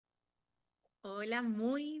Hola,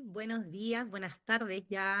 muy buenos días, buenas tardes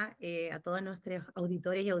ya a todos nuestros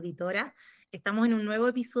auditores y auditoras. Estamos en un nuevo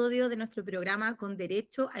episodio de nuestro programa con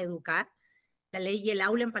Derecho a Educar, la ley y el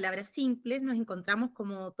aula en palabras simples. Nos encontramos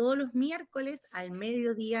como todos los miércoles al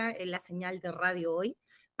mediodía en la señal de Radio Hoy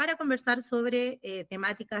para conversar sobre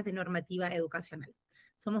temáticas de normativa educacional.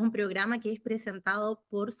 Somos un programa que es presentado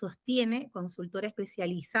por Sostiene, consultora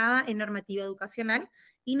especializada en normativa educacional,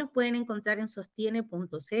 y nos pueden encontrar en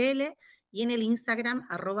sostiene.cl y en el Instagram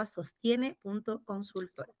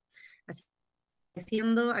 @sostiene.consultora. Así que,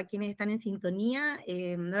 siendo a quienes están en sintonía,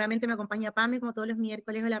 nuevamente me acompaña Pame, como todos los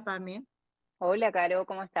miércoles. Hola, Pame. Hola, Caro,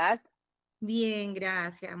 ¿cómo estás? Bien,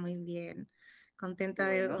 gracias, muy bien. Qué Contenta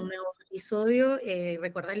de un bueno. nuevo episodio.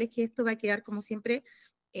 Recordarles que esto va a quedar, como siempre,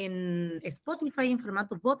 en Spotify en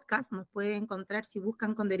formato podcast. Nos pueden encontrar si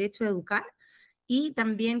buscan con Derecho a Educar. Y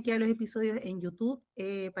también quedan los episodios en YouTube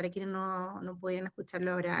para quienes no pueden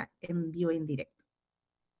escucharlo ahora en vivo e en directo.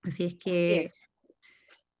 Así es Así que es.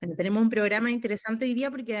 bueno, tenemos un programa interesante hoy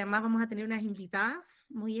día porque además vamos a tener unas invitadas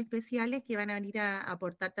muy especiales que van a venir a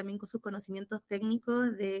aportar también con sus conocimientos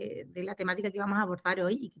técnicos de la temática que vamos a abordar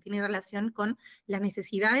hoy y que tiene relación con las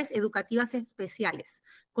necesidades educativas especiales,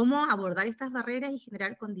 cómo abordar estas barreras y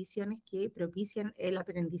generar condiciones que propicien el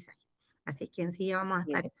aprendizaje. Así es que enseguida vamos a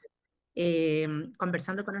Bien. estar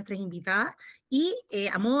conversando con nuestras invitadas y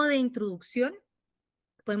a modo de introducción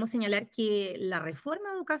podemos señalar que la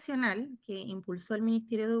reforma educacional que impulsó el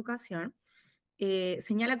Ministerio de Educación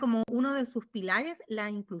señala como uno de sus pilares la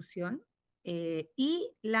inclusión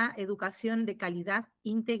y la educación de calidad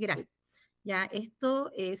integral. Ya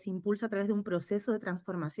esto se impulsa a través de un proceso de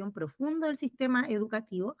transformación profundo del sistema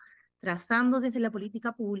educativo, trazando desde la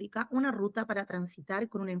política pública una ruta para transitar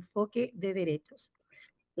con un enfoque de derechos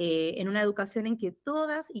en una educación en que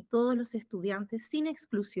todas y todos los estudiantes, sin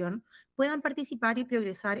exclusión, puedan participar y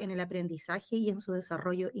progresar en el aprendizaje y en su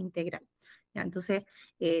desarrollo integral. ¿Ya? Entonces,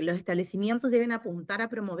 los establecimientos deben apuntar a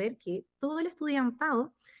promover que todo el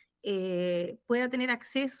estudiantado pueda tener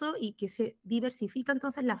acceso y que se diversifica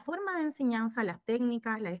entonces la forma de enseñanza, las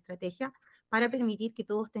técnicas, las estrategias, para permitir que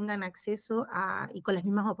todos tengan acceso y con las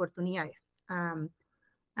mismas oportunidades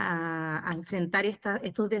a enfrentar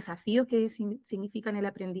estos desafíos que significan el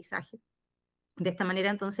aprendizaje. De esta manera,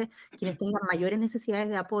 entonces, quienes tengan mayores necesidades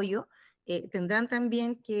de apoyo tendrán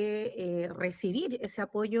también que recibir ese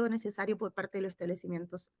apoyo necesario por parte de los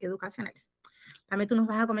establecimientos educacionales. También tú nos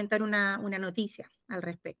vas a comentar una noticia al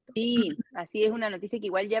respecto. Sí, así es, una noticia que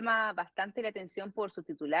igual llama bastante la atención por su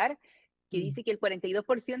titular, que Mm. dice que el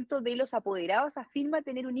 42% de los apoderados afirma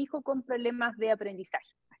tener un hijo con problemas de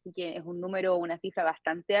aprendizaje. Así que es un número, una cifra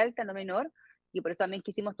bastante alta, no menor, y por eso también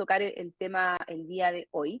quisimos tocar el tema el día de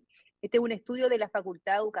hoy. Este es un estudio de la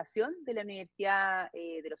Facultad de Educación de la Universidad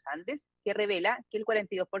de los Andes que revela que el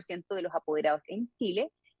 42% de los apoderados en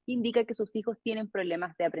Chile indica que sus hijos tienen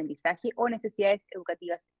problemas de aprendizaje o necesidades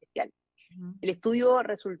educativas especiales. Ujú. El estudio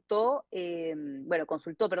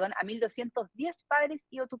consultó, perdón, a 1.210 padres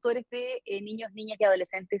y o tutores de niños, niñas y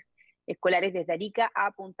adolescentes escolares desde Arica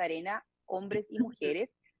a Punta Arena, hombres y mujeres,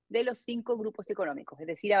 de los 5 grupos económicos. Es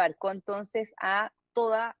decir, abarcó entonces a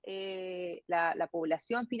toda la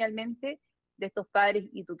población finalmente de estos padres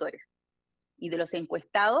y tutores. Y de los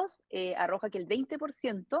encuestados, arroja que el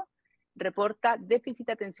 20% reporta déficit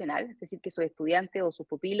atencional, es decir, que sus estudiantes o sus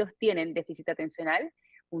pupilos tienen déficit atencional,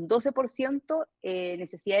 un 12%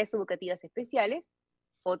 necesidades educativas especiales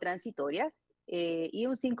o transitorias, y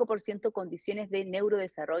un 5% condiciones de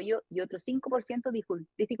neurodesarrollo y otro 5%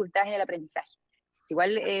 dificultades en el aprendizaje. Pues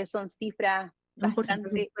igual son cifras Un porcentaje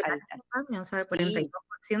bastante súper altas. alto también, o sea, el Sí,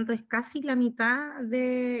 42% es casi la mitad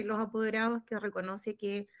de los apoderados que reconoce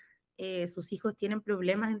que sus hijos tienen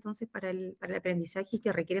problemas entonces para el aprendizaje y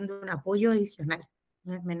que requieren de un apoyo adicional.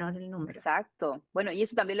 No es menor el número. exacto. Bueno, y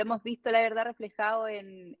eso también lo hemos visto, la verdad, reflejado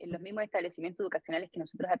en los mismos establecimientos educacionales que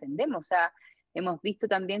nosotros atendemos. O sea, hemos visto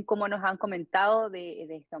también cómo nos han comentado de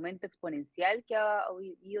este aumento exponencial que ha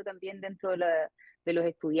habido también dentro de los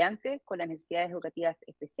estudiantes con las necesidades educativas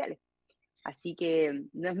especiales. Así que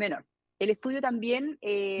no es menor. El estudio también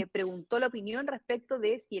preguntó la opinión respecto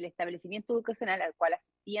de si el establecimiento educacional al cual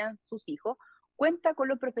asistían sus hijos cuenta con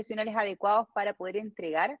los profesionales adecuados para poder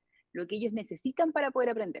entregar lo que ellos necesitan para poder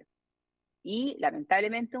aprender. Y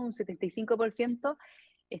lamentablemente un 75%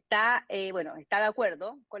 está de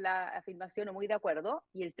acuerdo con la afirmación o muy de acuerdo,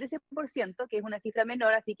 y el 13%, que es una cifra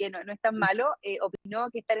menor, así que no es tan malo, opinó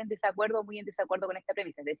que estar en desacuerdo o muy en desacuerdo con esta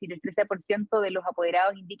premisa. Es decir, el 13% de los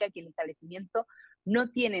apoderados indica que el establecimiento no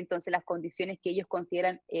tiene entonces las condiciones que ellos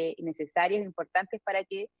consideran necesarias e importantes para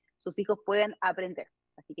que sus hijos puedan aprender.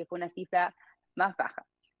 Así que fue una cifra más baja.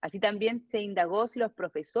 Así también se indagó si los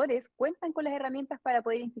profesores cuentan con las herramientas para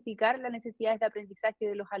poder identificar las necesidades de aprendizaje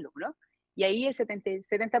de los alumnos. Y ahí el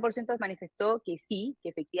 70% manifestó que sí, que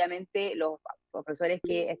efectivamente los profesores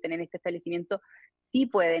que estén en este establecimiento sí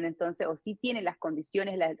pueden entonces, o sí tienen las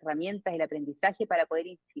condiciones, las herramientas, el aprendizaje para poder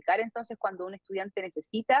identificar entonces cuando un estudiante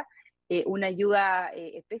necesita una ayuda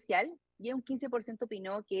especial. Y un 15%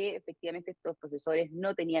 opinó que efectivamente estos profesores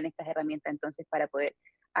no tenían estas herramientas entonces para poder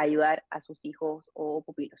ayudar a sus hijos o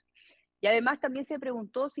pupilos. Y además también se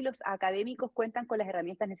preguntó si los académicos cuentan con las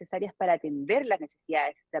herramientas necesarias para atender las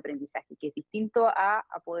necesidades de aprendizaje, que es distinto a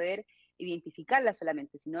poder identificarlas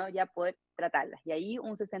solamente, sino ya poder tratarlas. Y ahí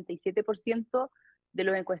un 67% de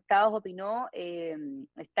los encuestados opinó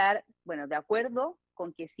estar, bueno, de acuerdo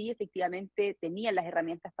con que sí, efectivamente tenían las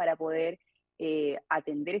herramientas para poder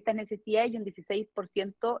atender estas necesidades, y un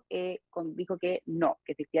 16% dijo que no,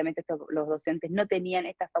 que efectivamente los docentes no tenían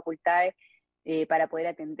estas facultades para poder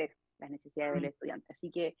atender las necesidades de los estudiantes.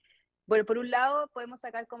 Así que, bueno, por un lado podemos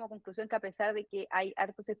sacar como conclusión que a pesar de que hay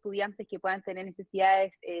hartos estudiantes que puedan tener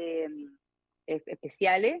necesidades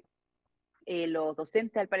especiales, los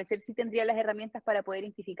docentes al parecer sí tendrían las herramientas para poder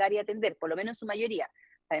identificar y atender, por lo menos en su mayoría.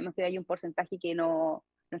 Sabemos que hay un porcentaje que no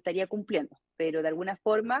estaría cumpliendo, pero de alguna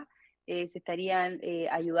forma se estarían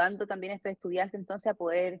ayudando también a estos estudiantes entonces a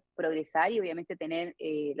poder progresar y obviamente tener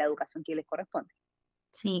la educación que les corresponde.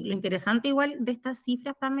 Sí, lo interesante igual de estas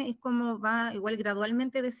cifras, Pame, es cómo va igual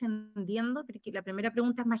gradualmente descendiendo, porque la primera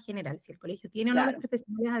pregunta es más general, si el colegio tiene o no los Claro.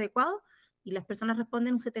 profesionales adecuados, y las personas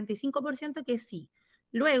responden un 75% que sí.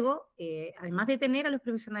 Luego, además de tener a los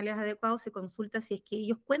profesionales adecuados, se consulta si es que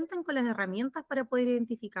ellos cuentan con las herramientas para poder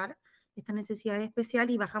identificar estas necesidades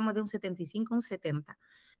especiales y bajamos de un 75 a un 70.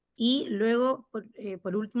 Y luego,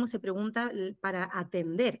 por último, se pregunta para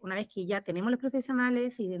atender, una vez que ya tenemos los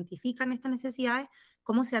profesionales, se identifican estas necesidades,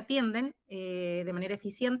 cómo se atienden de manera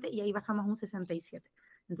eficiente, y ahí bajamos un 67.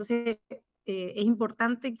 Entonces, es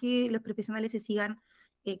importante que los profesionales se sigan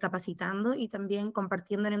capacitando y también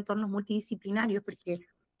compartiendo en entornos multidisciplinarios, porque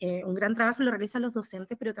un gran trabajo lo realizan los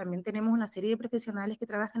docentes, pero también tenemos una serie de profesionales que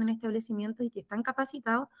trabajan en establecimientos y que están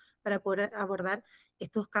capacitados para poder abordar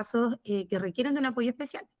estos casos que requieren de un apoyo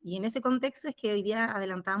especial. Y en ese contexto es que hoy día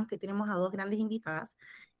adelantamos que tenemos a dos grandes invitadas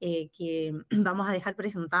que vamos a dejar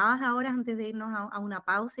presentadas ahora antes de irnos a una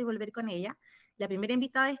pausa y volver con ella. La primera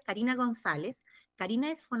invitada es Karina González. Karina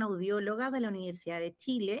es fonoaudióloga de la Universidad de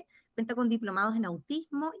Chile, cuenta con diplomados en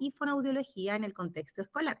autismo y fonoaudiología en el contexto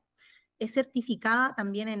escolar. Es certificada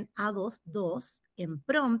también en A22, en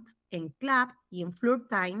Prompt, en CLAP y en Floor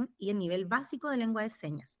Time y en nivel básico de lengua de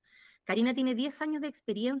señas. Karina tiene 10 años de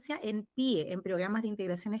experiencia en PIE, en programas de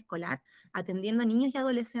integración escolar, atendiendo a niños y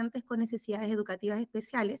adolescentes con necesidades educativas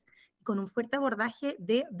especiales y con un fuerte abordaje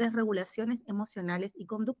de desregulaciones emocionales y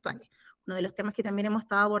conductuales. Uno de los temas que también hemos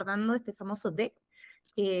estado abordando, este famoso DEC,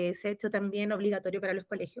 que se ha hecho también obligatorio para los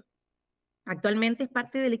colegios. Actualmente es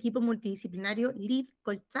parte del equipo multidisciplinario LIV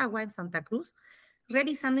Colchagua en Santa Cruz,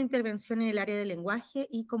 realizando intervención en el área de lenguaje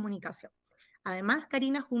y comunicación. Además,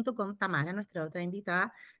 Karina, junto con Tamara, nuestra otra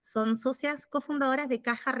invitada, son socias cofundadoras de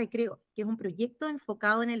Caja Recreo, que es un proyecto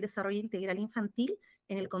enfocado en el desarrollo integral infantil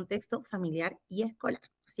en el contexto familiar y escolar.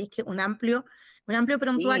 Así es que un amplio Sí,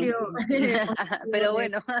 prontuario. pero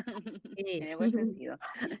bueno, Sí. en el buen sentido.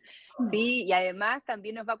 Sí, y además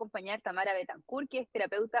también nos va a acompañar Tamara Betancourt, que es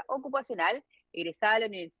terapeuta ocupacional, egresada de la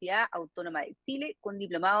Universidad Autónoma de Chile, con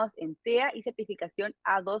diplomados en TEA y certificación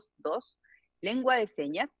A22, lengua de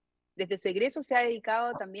señas. Desde su egreso se ha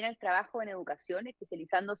dedicado también al trabajo en educación,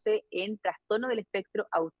 especializándose en trastorno del espectro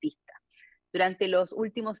autista. Durante los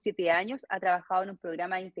últimos 7 años ha trabajado en un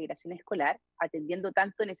programa de integración escolar, atendiendo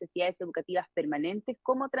tanto necesidades educativas permanentes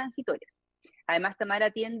como transitorias. Además, Tamara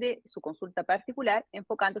atiende su consulta particular,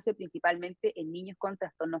 enfocándose principalmente en niños con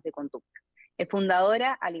trastornos de conducta. Es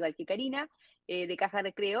fundadora, al igual que Karina, de Caja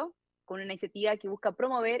Recreo, con una iniciativa que busca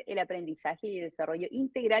promover el aprendizaje y el desarrollo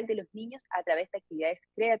integral de los niños a través de actividades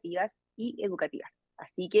creativas y educativas.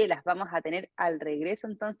 Así que las vamos a tener al regreso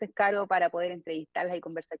entonces, Caro, para poder entrevistarlas y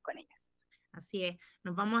conversar con ellas. Así es.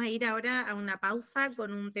 Nos vamos a ir ahora a una pausa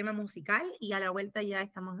con un tema musical y a la vuelta ya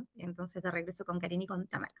estamos entonces de regreso con Karina y con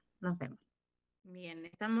Tamara. Nos vemos. Bien,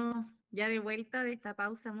 estamos ya de vuelta de esta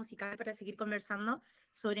pausa musical para seguir conversando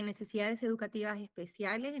sobre necesidades educativas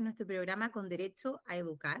especiales en nuestro programa con Derecho a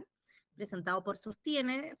Educar, presentado por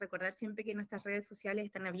Sostiene. Recordar siempre que nuestras redes sociales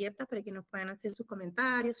están abiertas para que nos puedan hacer sus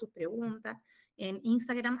comentarios, sus preguntas en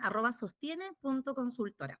Instagram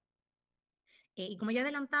 @sostiene.consultora. Y como ya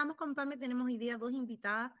adelantábamos con Pame, tenemos hoy día dos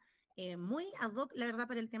invitadas muy ad hoc, la verdad,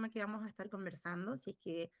 para el tema que vamos a estar conversando. Si es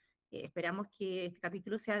que Esperamos que este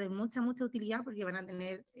capítulo sea de mucha utilidad porque van a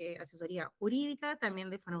tener asesoría jurídica, también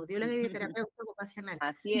de fonoaudióloga y de terapeuta ocupacional.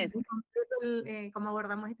 Así es. Muy completo cómo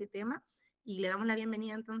abordamos este tema. Y le damos la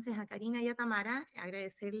bienvenida entonces a Karina y a Tamara,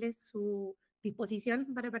 agradecerles su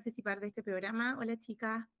disposición para participar de este programa. Hola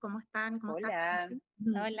chicas, ¿cómo están? ¿Cómo estás?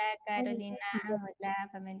 Hola. Hola Carolina, hola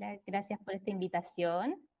Pamela, gracias por esta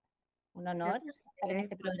invitación, un honor Gracias a estar en ustedes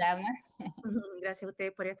este programa. Gracias a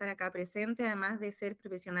ustedes por estar acá presentes, además de ser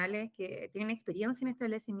profesionales que tienen experiencia en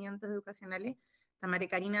establecimientos educacionales. Tamara y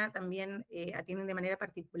Karina también atienden de manera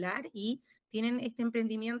particular y tienen este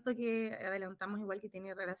emprendimiento que adelantamos igual que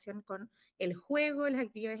tiene relación con el juego, las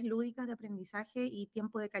actividades lúdicas de aprendizaje y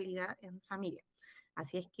tiempo de calidad en familia.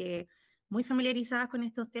 Así es que muy familiarizadas con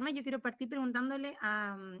estos temas, yo quiero partir preguntándole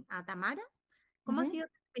a Tamara, ¿cómo ha sido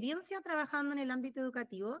tu experiencia trabajando en el ámbito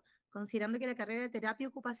educativo, considerando que la carrera de terapia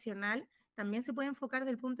ocupacional también se puede enfocar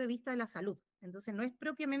desde el punto de vista de la salud? Entonces, no es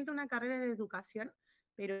propiamente una carrera de educación,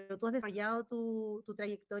 pero tú has desarrollado tu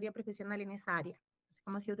trayectoria profesional en esa área. Entonces,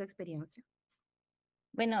 ¿cómo ha sido tu experiencia?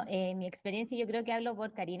 Bueno, mi experiencia, yo creo que hablo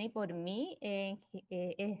por Karina y por mí,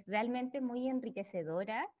 es realmente muy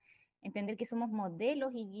enriquecedora entender que somos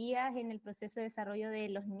modelos y guías en el proceso de desarrollo de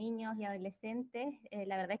los niños y adolescentes.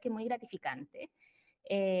 La verdad es que es muy gratificante.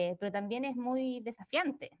 Pero también es muy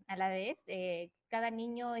desafiante a la vez. Cada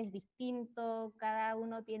niño es distinto, cada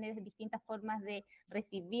uno tiene distintas formas de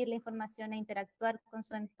recibir la información e interactuar con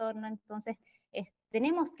su entorno, entonces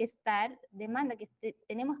tenemos que estar, demanda que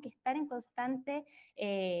tenemos que estar en constante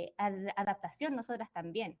adaptación nosotras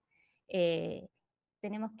también.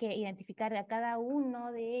 Tenemos que identificar a cada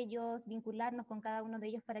uno de ellos, vincularnos con cada uno de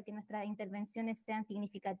ellos para que nuestras intervenciones sean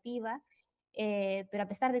significativas. Pero a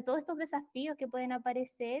pesar de todos estos desafíos que pueden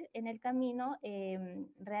aparecer en el camino,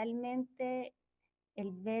 realmente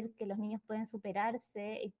el ver que los niños pueden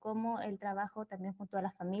superarse y cómo el trabajo también junto a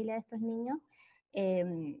la familia de estos niños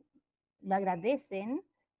lo agradecen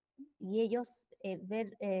y ellos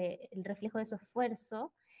ver el reflejo de su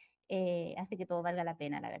esfuerzo hace que todo valga la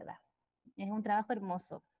pena, la verdad. Es un trabajo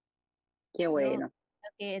hermoso. Qué Yo bueno.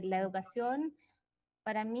 creo que la educación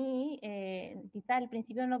para mí, quizá al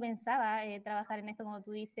principio no pensaba trabajar en esto, como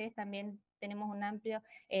tú dices, también tenemos un amplio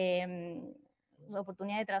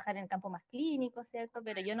oportunidad de trabajar en el campo más clínico, ¿cierto?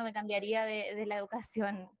 Pero yo no me cambiaría de la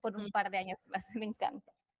educación por un par de años más, me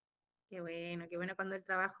encanta. Qué bueno cuando el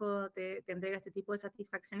trabajo te entrega este tipo de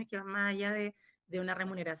satisfacciones que van más allá de una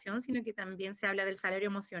remuneración, sino que también se habla del salario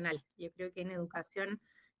emocional. Yo creo que en educación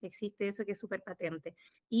existe eso que es súper patente.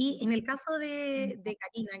 Y en el caso de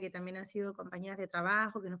Karina, que también han sido compañeras de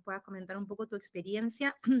trabajo, que nos puedas comentar un poco tu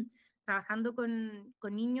experiencia trabajando con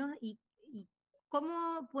niños y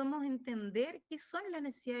cómo podemos entender qué son las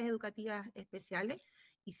necesidades educativas especiales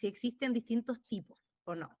y si existen distintos tipos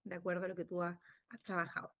o no, de acuerdo a lo que tú has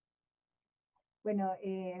trabajado. Bueno,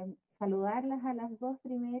 saludarlas a las dos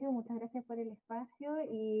primero, muchas gracias por el espacio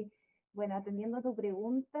y bueno, atendiendo a tu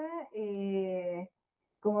pregunta,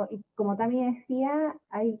 como también decía,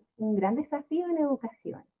 hay un gran desafío en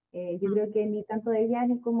educación. Yo creo que ni tanto ella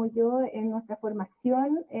ni como yo en nuestra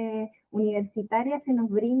formación universitaria se nos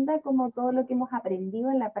brinda como todo lo que hemos aprendido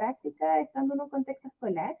en la práctica estando en un contexto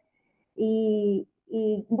escolar. Y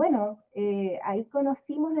bueno, ahí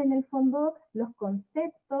conocimos en el fondo los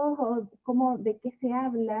conceptos o cómo, de qué se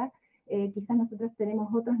habla. Quizás nosotros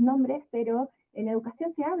tenemos otros nombres, pero en educación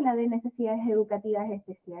se habla de necesidades educativas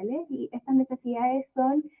especiales y estas necesidades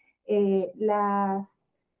son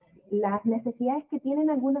las necesidades que tienen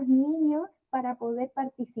algunos niños para poder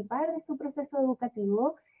participar de su proceso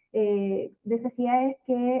educativo, necesidades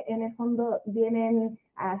que en el fondo vienen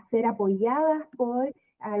a ser apoyadas por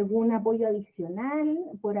algún apoyo adicional,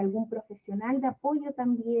 por algún profesional de apoyo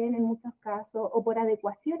también en muchos casos, o por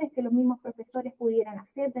adecuaciones que los mismos profesores pudieran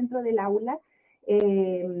hacer dentro del aula.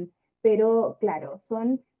 Pero claro,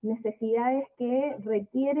 son necesidades que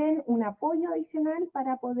requieren un apoyo adicional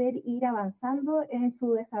para poder ir avanzando en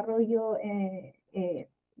su desarrollo,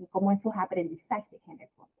 como en sus aprendizajes en el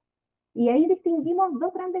fondo. Y ahí distinguimos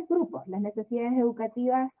dos grandes grupos, las necesidades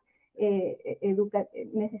educativas,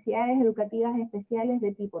 necesidades educativas especiales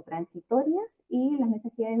de tipo transitorias y las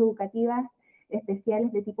necesidades educativas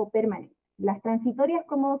especiales de tipo permanente. Las transitorias,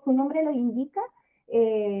 como su nombre lo indica,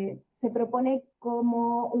 se propone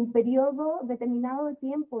como un periodo determinado de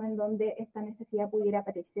tiempo en donde esta necesidad pudiera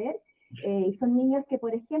aparecer, y son niños que,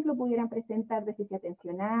 por ejemplo, pudieran presentar déficit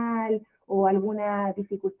atencional o alguna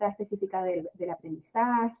dificultad específica del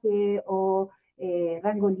aprendizaje o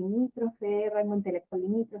rango limítrofe, rango intelectual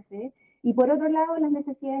limítrofe. Y por otro lado, las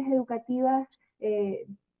necesidades educativas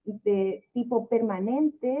de tipo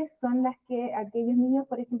permanente son aquellos niños,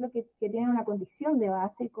 por ejemplo, que tienen una condición de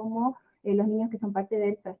base, como los niños que son parte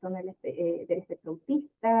del trastorno del espectro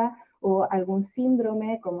autista, o algún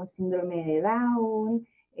síndrome como síndrome de Down,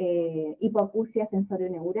 hipoacusia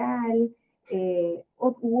sensorio-neural,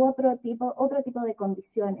 u otro tipo de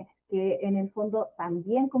condiciones que en el fondo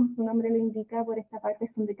también, como su nombre lo indica, por esta parte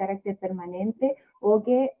son de carácter permanente, o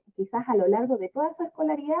que quizás a lo largo de toda su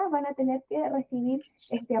escolaridad van a tener que recibir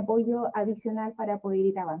este apoyo adicional para poder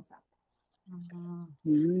ir avanzando.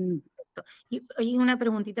 Y oye, una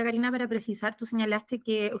preguntita, Karina, para precisar, tú señalaste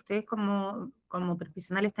que ustedes como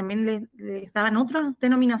profesionales también les daban otras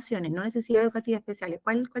denominaciones, ¿no? Necesidades educativas especiales.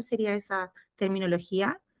 ¿Cuál sería esa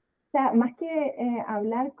terminología? O sea, más que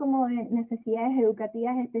hablar como de necesidades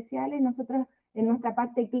educativas especiales, nosotros en nuestra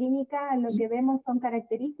parte clínica lo que vemos son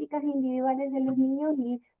características individuales de los niños,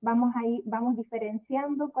 y vamos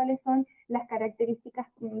diferenciando cuáles son las características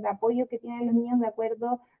de apoyo que tienen los niños de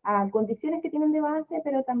acuerdo a condiciones que tienen de base,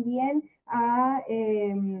 pero también a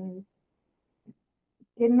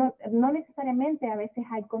que no necesariamente a veces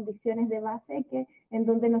hay condiciones de base en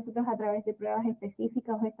donde nosotros a través de pruebas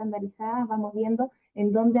específicas o estandarizadas vamos viendo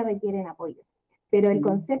en dónde requieren apoyo. Pero el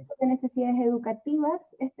concepto de necesidades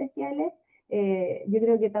educativas especiales, yo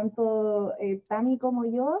creo que tanto Tami como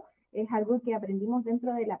yo, es algo que aprendimos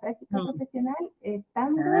dentro de la práctica profesional,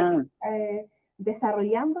 estando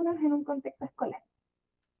desarrollándonos en un contexto escolar.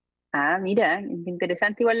 Mira,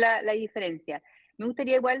 interesante igual la diferencia. Me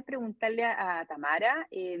gustaría igual preguntarle a Tamara,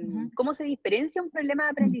 ¿cómo se diferencia un problema de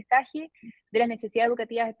aprendizaje de las necesidades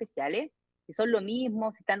educativas especiales? Si son lo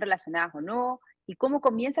mismo, si están relacionadas o no, y cómo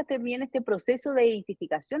comienza también este proceso de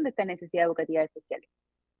identificación de estas necesidades educativas especiales.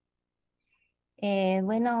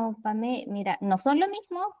 Bueno, Pame, mira, no son lo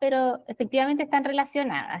mismo, pero efectivamente están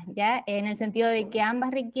relacionadas, ¿ya? En el sentido de que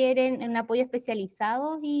ambas requieren un apoyo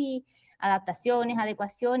especializado y adaptaciones,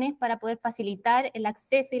 adecuaciones para poder facilitar el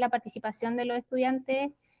acceso y la participación de los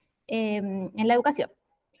estudiantes en la educación.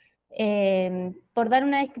 Por dar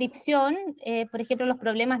una descripción, por ejemplo, los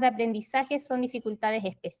problemas de aprendizaje son dificultades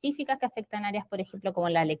específicas que afectan áreas, por ejemplo, como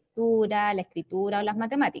la lectura, la escritura o las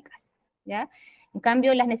matemáticas, ¿ya? En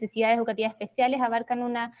cambio, las necesidades educativas especiales abarcan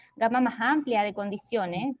una gama más amplia de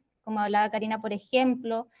condiciones, como hablaba Karina, por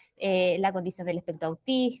ejemplo, la condición del espectro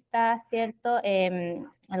autista, ¿cierto?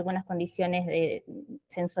 Algunas condiciones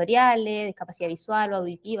sensoriales, discapacidad visual o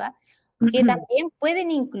auditiva, que también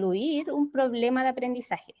pueden incluir un problema de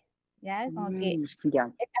aprendizaje, ¿ya? Como que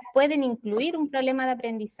estas pueden incluir un problema de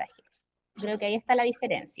aprendizaje. Creo que ahí está la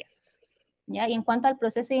diferencia, ¿ya? Y en cuanto al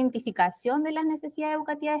proceso de identificación de las necesidades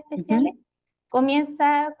educativas especiales,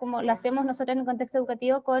 comienza, como lo hacemos nosotros en el contexto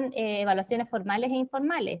educativo, con evaluaciones formales e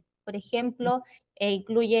informales. Por ejemplo,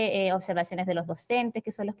 incluye observaciones de los docentes,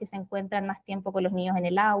 que son los que se encuentran más tiempo con los niños en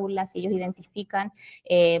el aula, si ellos identifican,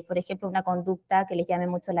 por ejemplo, una conducta que les llame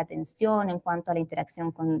mucho la atención en cuanto a la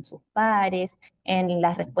interacción con sus pares, en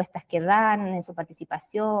las respuestas que dan, en su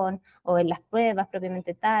participación o en las pruebas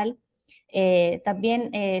propiamente tal.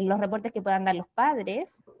 También los reportes que puedan dar los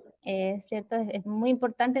padres, ¿cierto? Es muy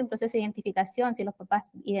importante el proceso de identificación, si los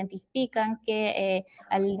papás identifican que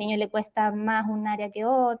al niño le cuesta más un área que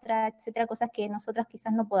otra, etcétera, cosas que nosotros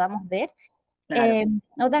quizás no podamos ver. Claro.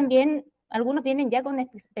 O también algunos vienen ya con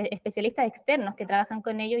especialistas externos que trabajan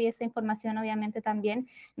con ellos, y esa información obviamente también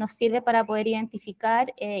nos sirve para poder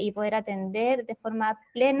identificar y poder atender de forma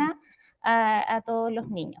plena a todos los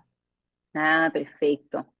niños.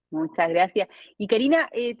 Perfecto. Muchas gracias. Y Karina,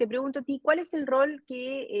 te pregunto a ti, ¿cuál es el rol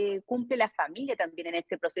que cumple la familia también en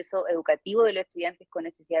este proceso educativo de los estudiantes con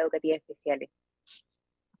necesidades educativas especiales?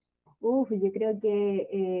 Yo creo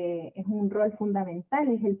que es un rol fundamental,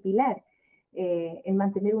 es el pilar, en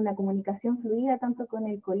mantener una comunicación fluida tanto con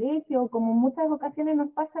el colegio, como en muchas ocasiones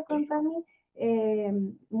nos pasa con Tami,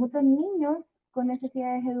 muchos niños con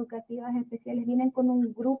necesidades educativas especiales vienen con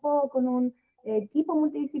un grupo, con un equipo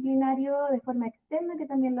multidisciplinario de forma externa que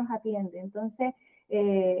también los atiende. Entonces,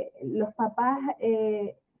 los papás,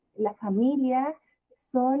 la familia,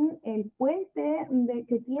 son el puente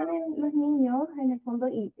que tienen los niños en el fondo,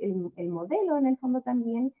 y el modelo en el fondo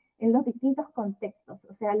también en los distintos contextos.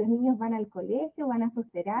 O sea, los niños van al colegio, van a sus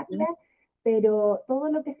terapias, pero todo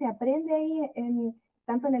lo que se aprende ahí,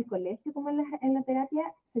 tanto en el colegio como en la terapia,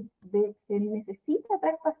 se necesita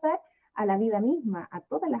traspasar a la vida misma, a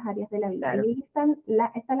todas las áreas de la vida. Claro. Y ahí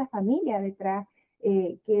está la familia detrás,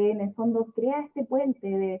 que en el fondo crea este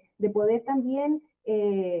puente de poder también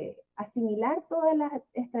asimilar todas las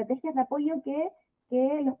estrategias de apoyo que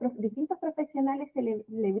los distintos profesionales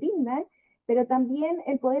le brindan, pero también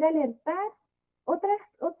el poder alertar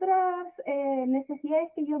otras necesidades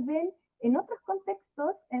que ellos ven en otros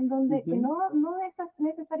contextos en donde que no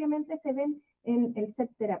necesariamente se ven en el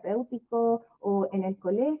set terapéutico o en el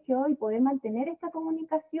colegio, y poder mantener esta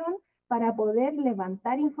comunicación para poder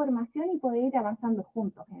levantar información y poder ir avanzando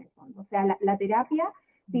juntos en el fondo. O sea, la terapia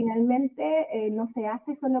finalmente no se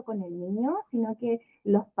hace solo con el niño, sino que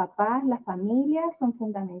los papás, las familias son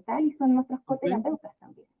fundamentales y son nuestros coterapeutas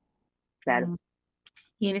también. Claro.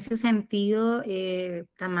 Y en ese sentido,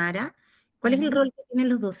 Tamara, ¿cuál es el rol que tienen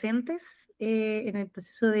los docentes en el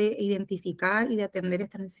proceso de identificar y de atender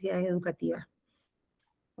estas necesidades educativas?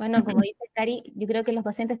 Bueno, como dice Cari, yo creo que los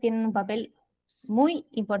docentes tienen un papel muy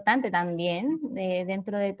importante también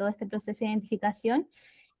dentro de todo este proceso de identificación,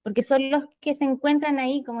 porque son los que se encuentran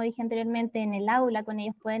ahí, como dije anteriormente, en el aula. Con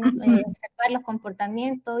ellos pueden observar los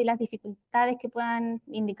comportamientos y las dificultades que puedan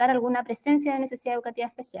indicar alguna presencia de necesidad educativa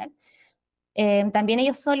especial. También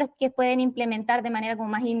ellos son los que pueden implementar de manera como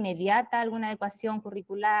más inmediata alguna adecuación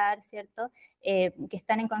curricular, ¿cierto? Que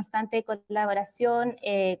están en constante colaboración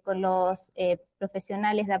con los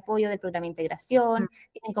profesionales de apoyo del programa de integración,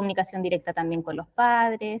 tienen comunicación directa también con los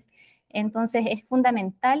padres. Entonces es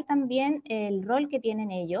fundamental también el rol que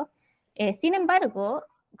tienen ellos. Sin embargo,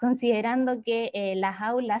 considerando que las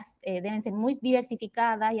aulas deben ser muy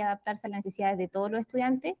diversificadas y adaptarse a las necesidades de todos los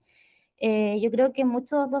estudiantes, yo creo que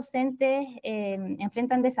muchos docentes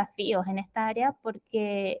enfrentan desafíos en esta área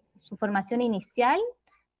porque su formación inicial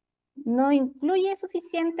no incluye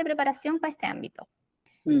suficiente preparación para este ámbito.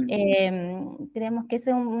 Creemos que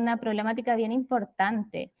esa es una problemática bien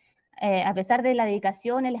importante. A pesar de la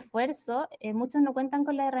dedicación, el esfuerzo, muchos no cuentan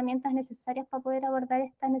con las herramientas necesarias para poder abordar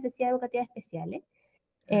estas necesidades educativas especiales.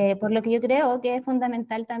 Por lo que yo creo que es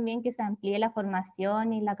fundamental también que se amplíe la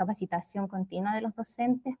formación y la capacitación continua de los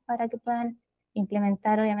docentes para que puedan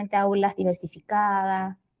implementar, obviamente, aulas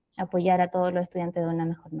diversificadas, apoyar a todos los estudiantes de una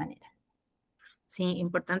mejor manera. Sí,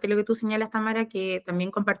 importante lo que tú señalas, Tamara, que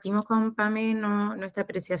también compartimos con Pame nuestra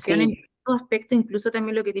apreciación en todo aspecto, incluso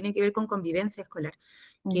también lo que tiene que ver con convivencia escolar,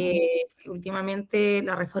 que últimamente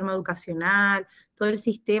la reforma educacional, todo el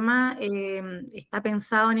sistema está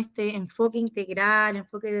pensado en este enfoque integral,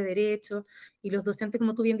 enfoque de derecho, y los docentes,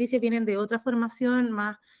 como tú bien dices, vienen de otra formación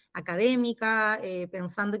más académica,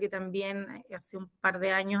 pensando que también hace un par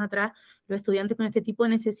de años atrás los estudiantes con este tipo de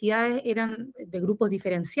necesidades eran de grupos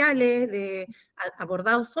diferenciales,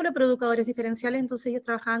 abordados solo por educadores diferenciales, entonces ellos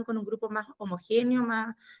trabajaban con un grupo más homogéneo,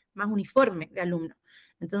 más uniforme de alumnos.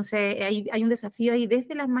 Entonces hay un desafío ahí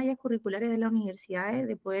desde las mallas curriculares de las universidades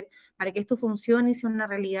de poder, para que esto funcione y sea una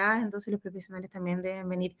realidad, entonces los profesionales también deben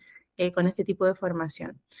venir con este tipo de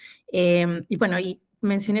formación. Y bueno, y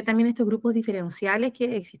mencioné también estos grupos diferenciales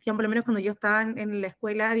que existían, por lo menos cuando yo estaba en la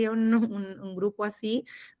escuela, había un grupo así,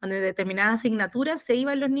 donde de determinadas asignaturas se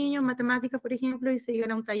iban los niños, matemáticas, por ejemplo, y se iban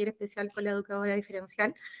a un taller especial con la educadora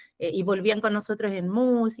diferencial, y volvían con nosotros en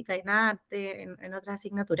música, en arte, en otras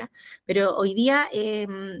asignaturas. Pero hoy día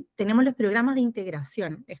tenemos los programas de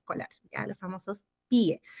integración escolar, ¿ya? Los famosos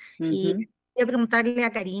PIE. Y voy a preguntarle a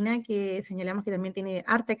Karina, que señalamos que también tiene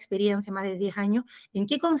harta experiencia, más de 10 años, ¿en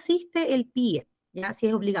qué consiste el PIE? ¿Ya? Si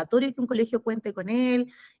es obligatorio que un colegio cuente con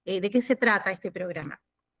él, ¿de qué se trata este programa?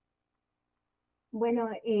 Bueno,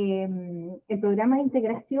 el programa de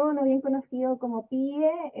integración, o bien conocido como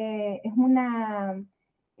PIE, es una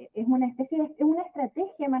especie es una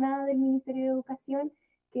estrategia emanada del Ministerio de Educación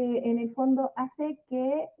que en el fondo hace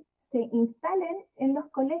que se instalen en los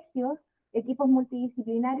colegios equipos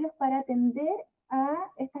multidisciplinarios para atender a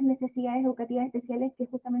estas necesidades educativas especiales que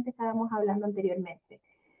justamente estábamos hablando anteriormente.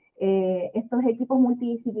 Estos equipos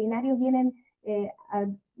multidisciplinarios vienen a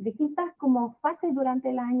distintas como fases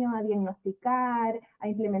durante el año a diagnosticar, a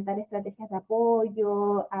implementar estrategias de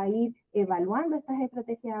apoyo, a ir evaluando estas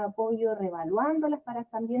estrategias de apoyo, reevaluándolas para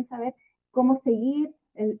también saber cómo seguir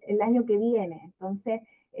el año que viene. Entonces,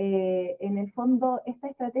 en el fondo, esta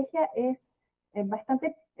estrategia es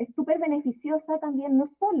súper beneficiosa también, no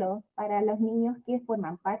solo para los niños que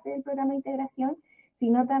forman parte del programa de integración,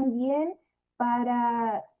 sino también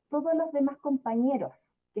para todos los demás compañeros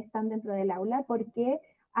que están dentro del aula, porque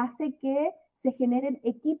hace que se generen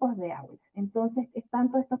equipos de aula. Entonces,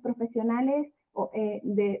 están todos estos profesionales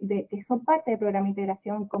que son parte del programa de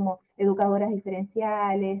integración, como educadoras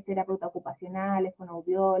diferenciales, terapeutas ocupacionales,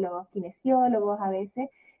 fonoaudiólogos, kinesiólogos a veces,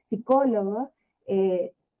 psicólogos,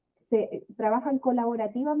 trabajan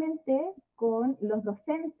colaborativamente con los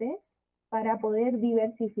docentes para poder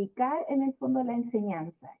diversificar en el fondo la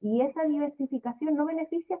enseñanza. Y esa diversificación no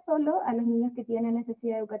beneficia solo a los niños que tienen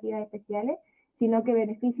necesidades educativas especiales, sino que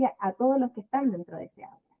beneficia a todos los que están dentro de ese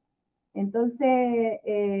aula. Entonces,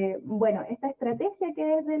 bueno, esta estrategia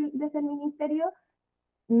que desde el Ministerio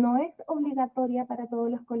no es obligatoria para todos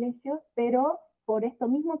los colegios, pero por esto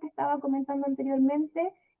mismo que estaba comentando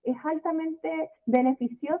anteriormente, es altamente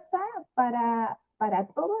beneficiosa para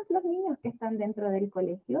todos los niños que están dentro del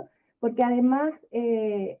colegio, porque además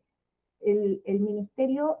el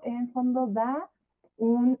ministerio en el fondo da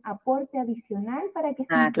un aporte adicional para que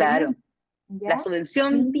se Claro, ¿ya? la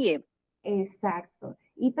subvención Y, pie. exacto.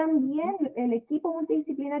 Y también el equipo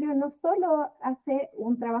multidisciplinario no solo hace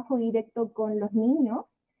un trabajo directo con los niños,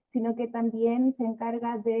 sino que también se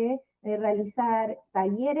encarga de realizar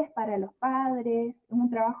talleres para los padres, un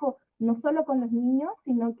trabajo no solo con los niños,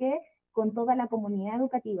 sino que con toda la comunidad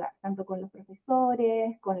educativa, tanto con los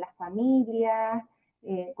profesores, con las familias,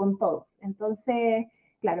 con todos. Entonces,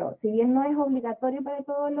 claro, si bien no es obligatorio para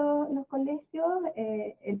todos los colegios,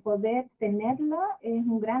 el poder tenerlo es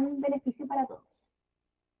un gran beneficio para todos.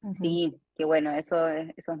 Sí, qué bueno, eso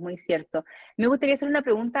es muy cierto. Me gustaría hacer una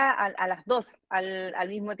pregunta a las dos al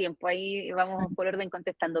mismo tiempo, ahí vamos por orden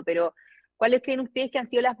contestando, pero ¿cuáles creen ustedes que han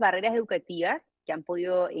sido las barreras educativas que han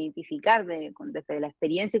podido identificar desde la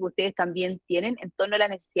experiencia que ustedes también tienen en torno a las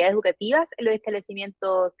necesidades educativas en los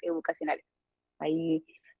establecimientos educacionales? Ahí,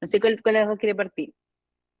 no sé cuál de las dos quiere partir.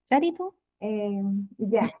 ¿Clarito?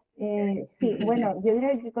 Sí, bueno, yo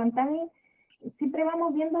creo que con Tami siempre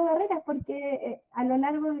vamos viendo barreras porque a lo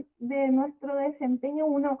largo de nuestro desempeño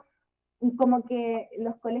uno, como que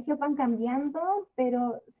los colegios van cambiando,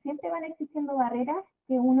 pero siempre van existiendo barreras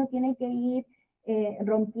que uno tiene que ir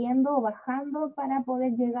rompiendo o bajando para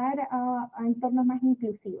poder llegar a entornos más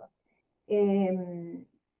inclusivos.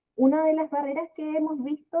 Una de las barreras que hemos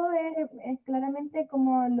visto es claramente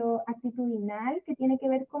como lo actitudinal, que tiene que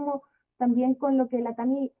ver como también con lo que la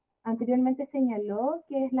Tami anteriormente señaló,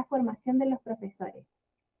 que es la formación de los profesores.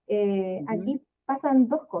 Aquí pasan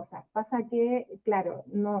dos cosas. Pasa que, claro,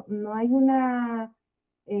 no hay una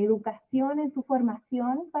educación en su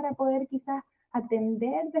formación para poder quizás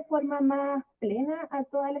atender de forma más plena a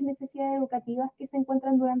todas las necesidades educativas que se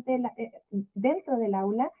encuentran dentro del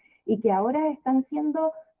aula y que ahora están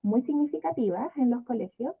siendo muy significativas en los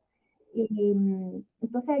colegios. Y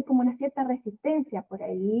entonces hay como una cierta resistencia por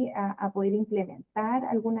ahí a poder implementar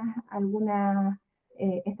algunas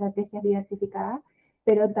estrategias diversificadas,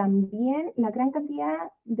 pero también la gran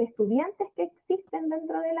cantidad de estudiantes que existen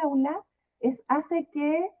dentro del aula hace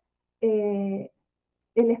que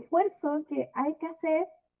el esfuerzo que hay que hacer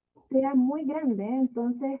sea muy grande.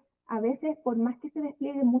 Entonces, a veces, por más que se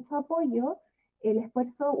despliegue mucho apoyo, el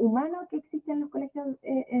esfuerzo humano que existe en los colegios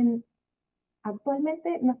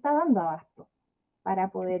actualmente no está dando abasto para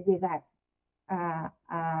poder llegar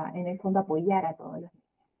en el fondo, apoyar a todos los niños.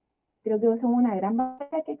 Creo que eso es una gran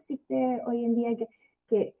barrera que existe hoy en día,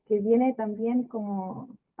 que viene también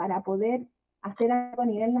como para poder hacer algo a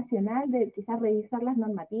nivel nacional, de quizás revisar las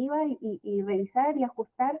normativas y revisar y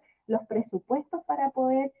ajustar los presupuestos para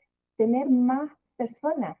poder tener más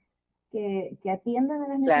personas que atiendan a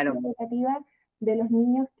las necesidades educativas de los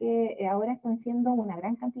niños que ahora están siendo una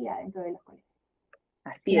gran cantidad dentro de los colegios.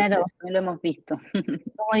 Así es, eso lo hemos visto.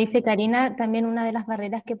 Como dice Karina, también una de las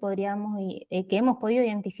barreras que que hemos podido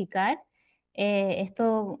identificar,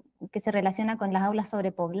 esto que se relaciona con las aulas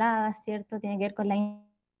sobrepobladas, ¿cierto? Tiene que ver con la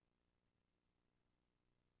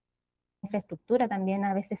infraestructura también,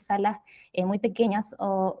 a veces salas muy pequeñas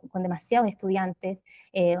o con demasiados estudiantes,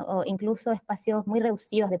 o incluso espacios muy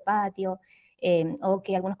reducidos de patio, o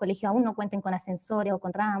que algunos colegios aún no cuenten con ascensores o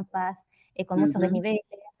con rampas, con muchos desniveles,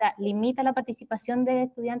 o sea, limita la participación de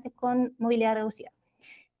estudiantes con movilidad reducida.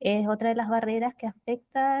 Es otra de las barreras que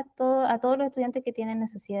afecta a todos los estudiantes que tienen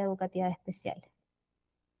necesidades educativas especiales,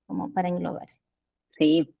 como para englobar.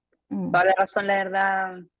 Sí, toda la razón, la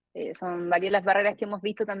verdad. Son varias las barreras que hemos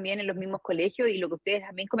visto también en los mismos colegios y lo que ustedes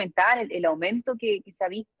también comentaban, el aumento que se ha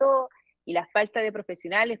visto y la falta de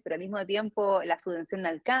profesionales, pero al mismo tiempo la subvención no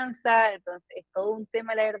alcanza, entonces es todo un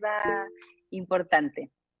tema, la verdad,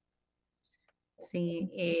 importante.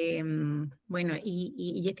 Sí, bueno,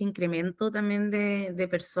 y este incremento también de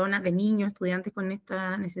personas, de niños, estudiantes con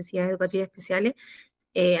estas necesidades educativas especiales,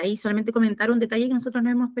 ahí solamente comentar un detalle que nosotros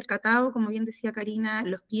nos hemos percatado, como bien decía Karina,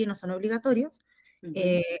 los PIE no son obligatorios,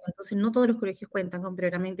 entonces no todos los colegios cuentan con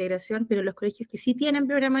programa de integración, pero los colegios que sí tienen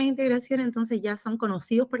programa de integración, entonces ya son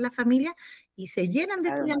conocidos por la familia y se llenan de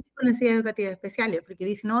estudiantes con necesidades educativas especiales, porque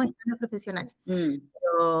dicen, no, están los profesionales.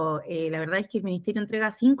 Pero la verdad es que el ministerio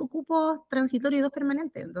entrega 5 cupos transitorios y 2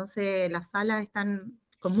 permanentes, entonces las salas están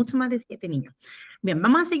con mucho más de 7 niños. Bien,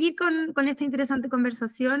 vamos a seguir con esta interesante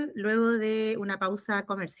conversación luego de una pausa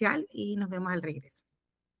comercial y nos vemos al regreso.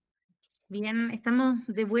 Bien, estamos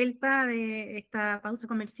de vuelta de esta pausa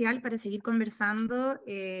comercial para seguir conversando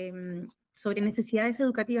sobre necesidades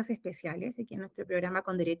educativas especiales, aquí en nuestro programa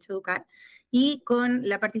con Derecho, educar, y con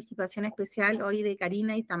la participación especial hoy de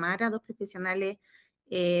Karina y Tamara, dos profesionales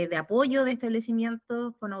de apoyo de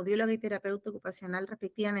establecimientos, fonoaudióloga y terapeuta ocupacional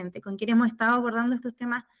respectivamente, con quienes hemos estado abordando estos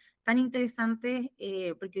temas tan interesantes,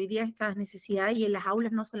 porque hoy día estas necesidades, y en las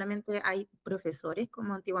aulas no solamente hay profesores,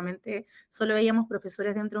 como antiguamente solo veíamos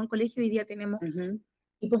profesores dentro de un colegio, hoy día tenemos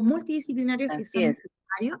equipos multidisciplinarios que son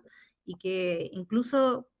necesarios y que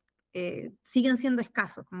incluso siguen siendo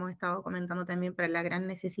escasos, como he estado comentando también, para la gran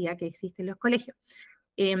necesidad que existe en los colegios.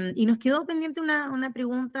 Y nos quedó pendiente una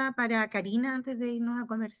pregunta para Karina antes de irnos a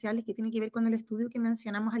comerciales, que tiene que ver con el estudio que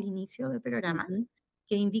mencionamos al inicio del programa,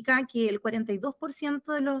 que indica que el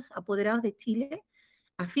 42% de los apoderados de Chile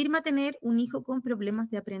afirma tener un hijo con problemas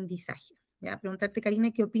de aprendizaje. ¿Ya? Preguntarte,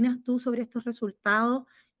 Karina, ¿qué opinas tú sobre estos resultados?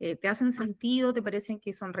 ¿Te hacen sentido? ¿Te parecen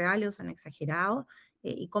que son reales o son exagerados?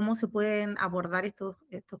 ¿Y cómo se pueden abordar estos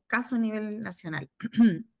casos a nivel nacional?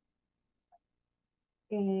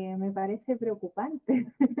 Me parece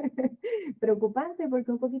preocupante. Preocupante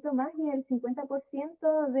porque un poquito más y el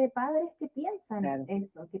 50% de padres que piensan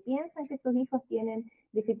eso, que piensan que sus hijos tienen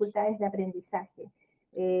dificultades de aprendizaje.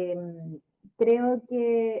 Creo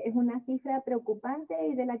que es una cifra preocupante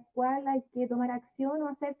y de la cual hay que tomar acción o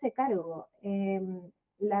hacerse cargo.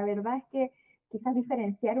 La verdad es que quizás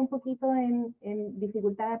diferenciar un poquito en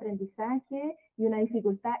dificultad de aprendizaje y una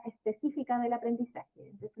dificultad específica del aprendizaje.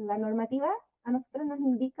 Entonces, la normativa a nosotros nos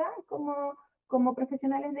indica como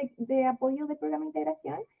profesionales de apoyo del programa de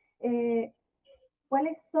integración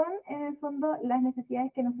cuáles son en el fondo las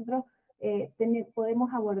necesidades que nosotros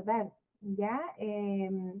podemos abordar. ¿Ya?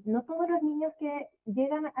 No todos los niños que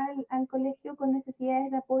llegan al colegio con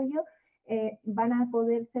necesidades de apoyo van a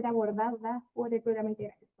poder ser abordadas por el programa de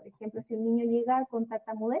integración. Por ejemplo, si un niño llega con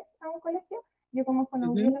tartamudez a un colegio, yo como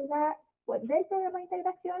fonoaudióloga del programa de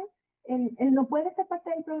integración, él no puede ser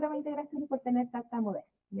parte del programa de integración por tener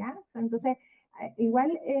tartamudez, ¿ya? O sea, entonces,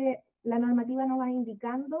 igual la normativa nos va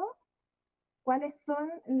indicando cuáles son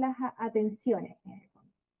las atenciones.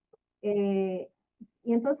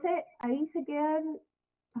 Y entonces ahí se quedan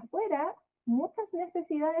afuera muchas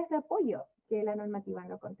necesidades de apoyo que la normativa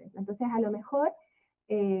no contempla. Entonces, a lo mejor,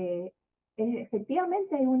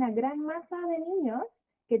 efectivamente hay una gran masa de niños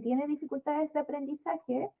que tiene dificultades de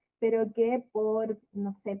aprendizaje, pero que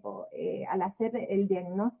no sé, al hacer el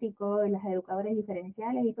diagnóstico de las educadoras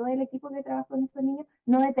diferenciales y todo el equipo que trabaja con estos niños,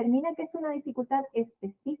 no determina que es una dificultad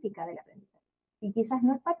específica del aprendizaje. Y quizás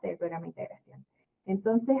no es parte del programa de integración.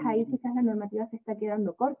 Entonces, ahí quizás la normativa se está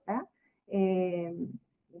quedando corta.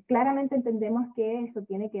 Claramente entendemos que eso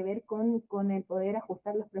tiene que ver con el poder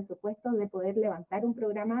ajustar los presupuestos, de poder levantar un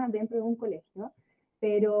programa dentro de un colegio,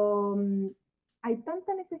 pero hay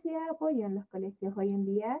tanta necesidad de apoyo en los colegios hoy en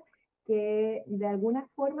día que de alguna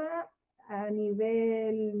forma a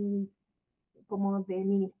nivel como del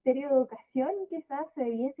Ministerio de Educación quizás se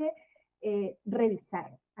debiese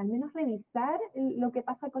revisar, al menos revisar lo que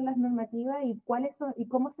pasa con las normativas y cuáles son y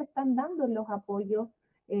cómo se están dando los apoyos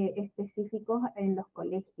específicos en los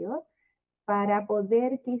colegios para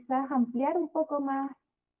poder quizás ampliar un poco más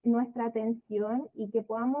nuestra atención y que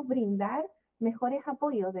podamos brindar mejores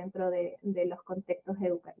apoyos dentro de los contextos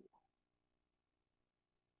educativos.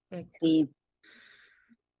 Sí.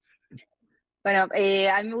 Bueno,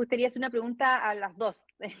 a mí me gustaría hacer una pregunta a las dos,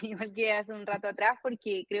 igual que hace un rato atrás,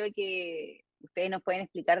 porque creo que ustedes nos pueden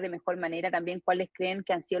explicar de mejor manera también cuáles creen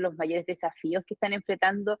que han sido los mayores desafíos que están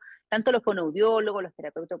enfrentando tanto los fonoaudiólogos, los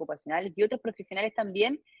terapeutas ocupacionales y otros profesionales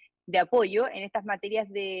también de apoyo en estas materias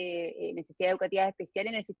de necesidades educativas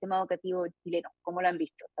especiales en el sistema educativo chileno. ¿Cómo lo han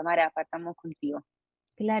visto? Tamara, partamos contigo.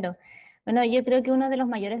 Claro. Bueno, yo creo que uno de los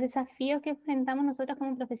mayores desafíos que enfrentamos nosotros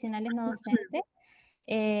como profesionales no docentes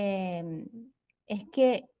es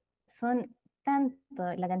que son tanto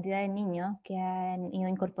la cantidad de niños que han ido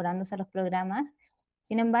incorporándose a los programas,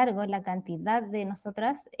 sin embargo, la cantidad de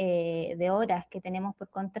nosotras, de horas que tenemos por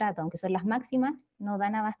contrato, aunque son las máximas, no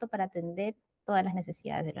dan abasto para atender todas las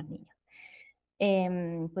necesidades de los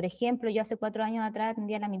niños. Por ejemplo, yo hace 4 años atrás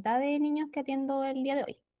atendía la mitad de niños que atiendo el día de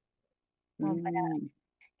hoy.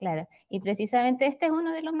 Claro, y precisamente este es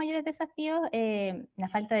uno de los mayores desafíos, la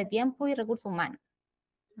falta de tiempo y recursos humanos.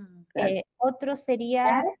 Claro. Otro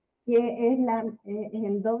sería... Que es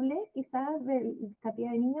el doble quizás de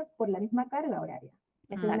cantidad de niños por la misma carga horaria.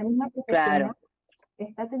 Es la misma profesional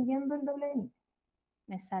está atendiendo el doble de niños.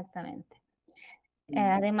 Exactamente.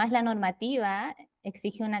 Además, la normativa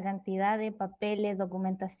exige una cantidad de papeles,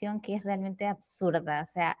 documentación que es realmente absurda.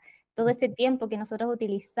 O sea, todo ese tiempo que nosotros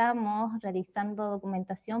utilizamos realizando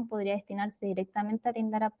documentación podría destinarse directamente a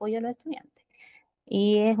brindar apoyo a los estudiantes.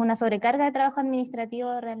 Y es una sobrecarga de trabajo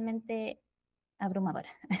administrativo realmente abrumadora.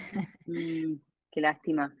 Qué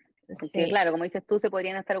lástima. Porque Sí. claro, como dices tú, se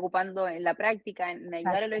podrían estar ocupando en la práctica, en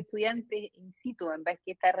ayudar a los estudiantes in situ, en vez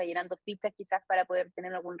de estar rellenando fichas quizás para poder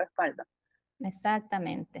tener algún respaldo.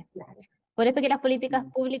 Exactamente. Claro. Por esto que las políticas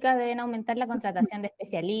públicas deben aumentar la contratación de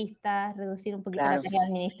especialistas, reducir un poquito la carga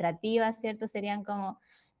administrativa, ¿cierto? Serían como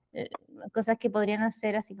cosas que podrían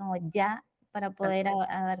hacer así como ya para poder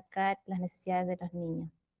abarcar las necesidades de los niños.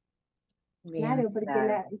 Bien, Claro,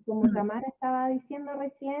 porque como Tamara estaba diciendo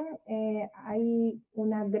recién, hay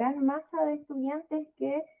una gran masa de estudiantes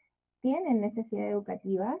que tienen necesidad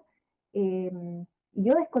educativa.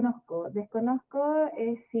 Yo desconozco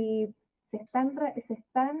si se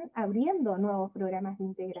están abriendo nuevos programas de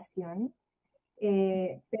integración,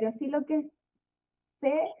 pero sí lo que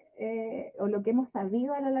sé, o lo que hemos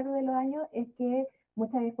sabido a lo largo de los años, es que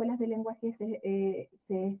muchas escuelas de lenguaje se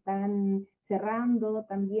están cerrando,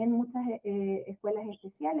 también muchas escuelas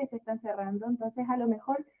especiales se están cerrando, entonces a lo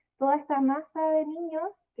mejor toda esta masa de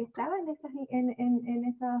niños que estaban en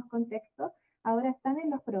esos contextos, ahora están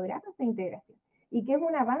en los programas de integración, y que es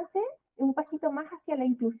un avance, un pasito más hacia la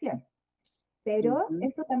inclusión. Pero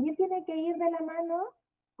eso también tiene que ir de la mano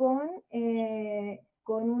con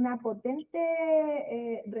una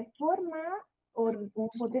potente reforma o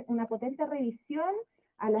una potente revisión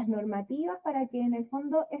a las normativas para que en el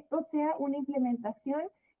fondo esto sea una implementación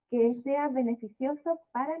que sea beneficioso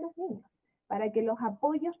para los niños, para que los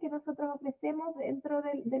apoyos que nosotros ofrecemos dentro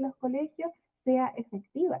de los colegios sea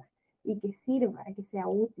efectiva y que sirva, que sea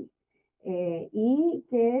útil. Y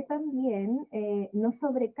que también no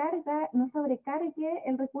sobrecargue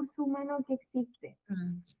el recurso humano que existe,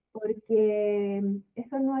 porque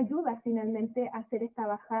eso no ayuda finalmente a hacer esta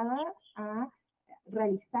bajada, a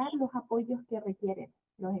realizar los apoyos que requieren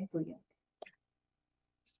los estudiantes.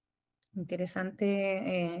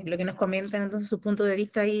 Interesante lo que nos comentan, entonces, su punto de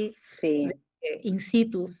vista ahí in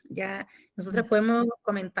situ. Ya nosotros podemos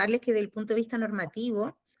comentarles que desde el punto de vista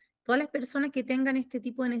normativo, todas las personas que tengan este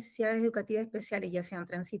tipo de necesidades educativas especiales, ya sean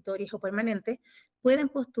transitorias o permanentes, pueden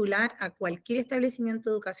postular a cualquier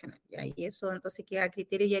establecimiento educacional. ¿Ya? Y eso entonces queda a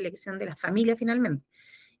criterio y elección de la familia finalmente.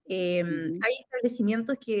 Hay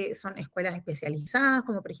establecimientos que son escuelas especializadas,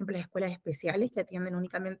 como por ejemplo las escuelas especiales que atienden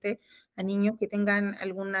únicamente a niños que tengan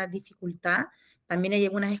alguna dificultad. También hay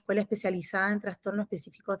algunas escuelas especializadas en trastornos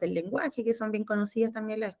específicos del lenguaje, que son bien conocidas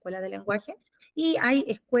también las escuelas de lenguaje. Y hay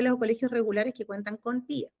escuelas o colegios regulares que cuentan con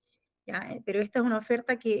PIA. ¿Ya? Pero esta es una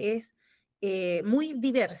oferta que es muy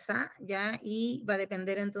diversa, ¿ya? Y va a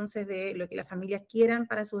depender entonces de lo que las familias quieran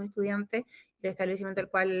para sus estudiantes, el establecimiento al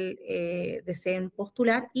cual deseen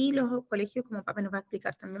postular, y los colegios, como Papa nos va a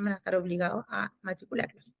explicar, también van a estar obligados a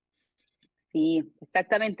matricularlos. Sí,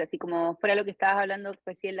 exactamente, así como fuera lo que estabas hablando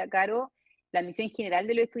recién, la Caro, la admisión general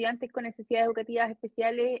de los estudiantes con necesidades educativas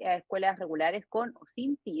especiales a escuelas regulares con o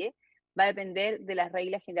sin PIE va a depender de las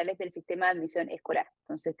reglas generales del sistema de admisión escolar.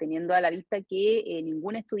 Entonces, teniendo a la vista que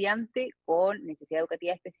ningún estudiante con necesidades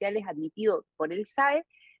educativas especiales admitido por el SAE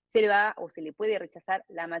se le va o se le puede rechazar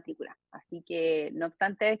la matrícula. Así que, no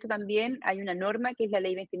obstante esto, también hay una norma que es la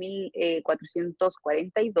ley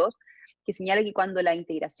 20.442, que señala que cuando la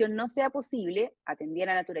integración no sea posible, atendida a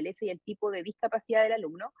la naturaleza y el tipo de discapacidad del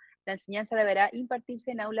alumno, la enseñanza deberá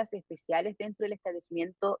impartirse en aulas especiales dentro del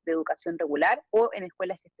establecimiento de educación regular o en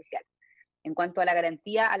escuelas especiales. En cuanto a la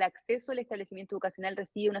garantía al acceso, el establecimiento educacional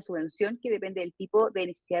recibe una subvención que depende del tipo de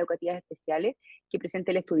necesidades educativas especiales que presente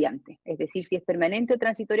el estudiante, es decir, si es permanente o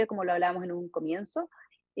transitoria, como lo hablábamos en un comienzo,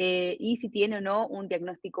 y si tiene o no un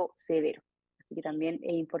diagnóstico severo. Así que también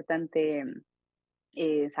es importante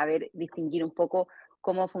saber distinguir un poco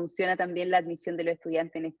cómo funciona también la admisión de los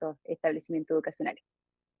estudiantes en estos establecimientos educacionales.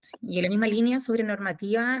 Y en la misma línea sobre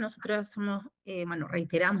normativa, nosotros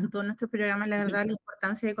reiteramos en todos nuestros programas, la verdad, la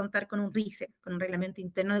importancia de contar con un RICE, con un reglamento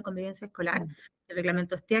interno de convivencia escolar, que el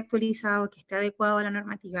reglamento esté actualizado, que esté adecuado a la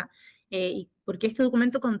normativa, y porque este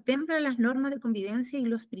documento contempla las normas de convivencia y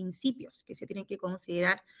los principios que se tienen que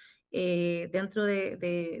considerar dentro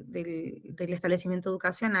del establecimiento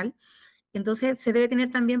educacional. Entonces, se debe tener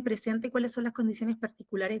también presente cuáles son las condiciones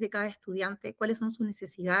particulares de cada estudiante, cuáles son sus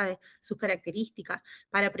necesidades, sus características,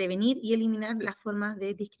 para prevenir y eliminar las formas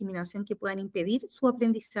de discriminación que puedan impedir su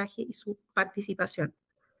aprendizaje y su participación.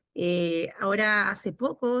 Ahora, hace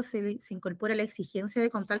poco se incorpora la exigencia de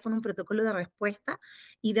contar con un protocolo de respuesta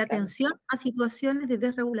y de atención a situaciones de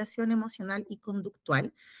desregulación emocional y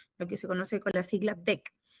conductual, lo que se conoce con la sigla DEC,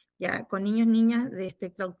 ya, con niños, niñas de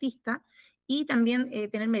espectro autista, y también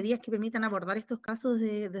tener medidas que permitan abordar estos casos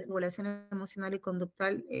de desregulación emocional y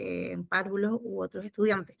conductual en párvulos u otros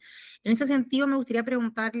estudiantes. En ese sentido, me gustaría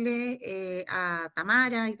preguntarle a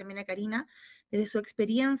Tamara y también a Karina, Desde su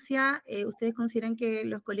experiencia, ¿ustedes consideran que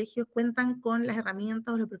los colegios cuentan con las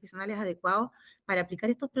herramientas o los profesionales adecuados para aplicar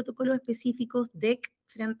estos protocolos específicos DEC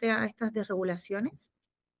frente a estas desregulaciones?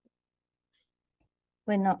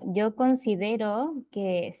 Bueno, yo considero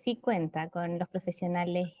que sí cuenta con los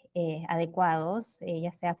profesionales adecuados,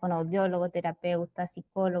 ya sea fonoaudiólogo, terapeuta,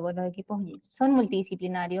 psicólogo, los equipos son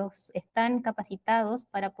multidisciplinarios, están capacitados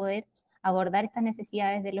para poder abordar estas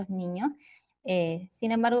necesidades de los niños.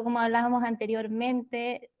 Sin embargo, como hablábamos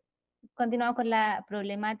anteriormente, continuamos con la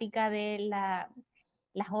problemática de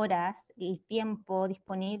las horas, el tiempo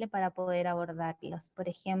disponible para poder abordarlos. Por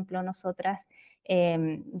ejemplo, nosotras,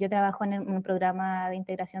 yo trabajo en un programa de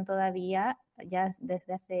integración todavía, ya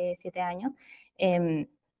desde hace 7 años,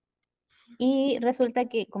 y resulta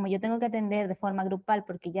que como yo tengo que atender de forma grupal,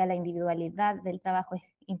 porque ya la individualidad del trabajo es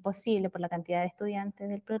imposible por la cantidad de estudiantes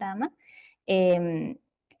del programa,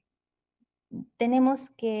 tenemos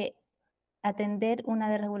que atender una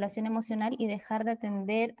desregulación emocional y dejar de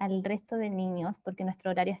atender al resto de niños porque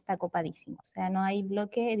nuestro horario está copadísimo. O sea, no hay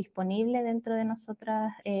bloque disponible dentro de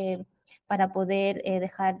nosotras para poder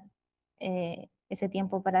dejar ese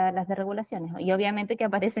tiempo para las desregulaciones. Y obviamente que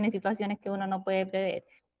aparecen en situaciones que uno no puede prever.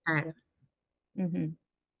 Claro. Uh-huh.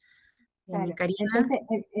 Claro. Karina. Entonces,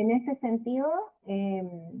 en ese sentido,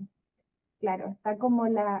 claro, está como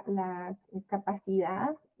la capacidad,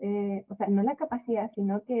 o sea, no la capacidad,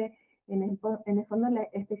 sino que en el fondo la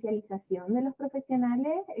especialización de los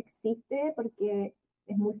profesionales existe porque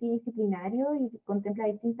es multidisciplinario y contempla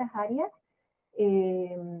distintas áreas,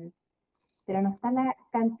 pero no está la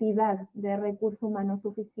cantidad de recursos humanos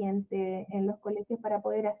suficiente en los colegios para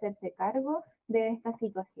poder hacerse cargo de estas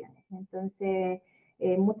situaciones. Entonces,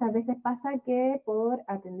 muchas veces pasa que por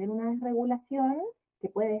atender una desregulación, que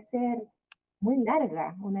puede ser muy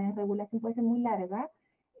larga, una desregulación puede ser muy larga,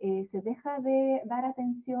 se deja de dar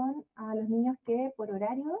atención a los niños que por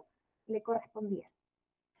horario le correspondía.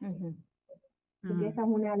 Uh-huh. Porque esa es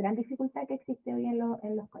una gran dificultad que existe hoy en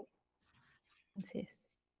los colegios. Así es.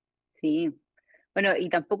 Sí. Bueno, y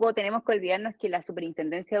tampoco tenemos que olvidarnos que la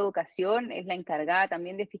Superintendencia de Educación es la encargada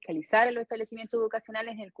también de fiscalizar a los establecimientos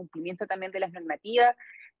educacionales en el cumplimiento también de las normativas,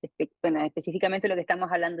 bueno, específicamente lo que estamos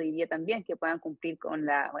hablando hoy día también, que puedan cumplir con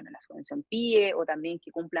la subvención PIE o también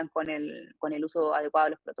que cumplan con el uso adecuado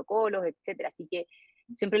de los protocolos, etcétera. Así que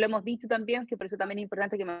siempre lo hemos dicho también, que por eso también es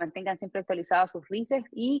importante que mantengan siempre actualizados sus RICES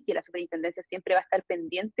y que la Superintendencia siempre va a estar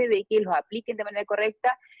pendiente de que los apliquen de manera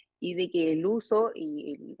correcta y de que el uso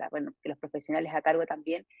y que los profesionales a cargo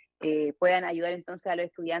también puedan ayudar entonces a los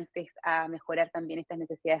estudiantes a mejorar también estas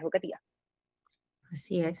necesidades educativas.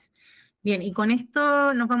 Así es. Bien, y con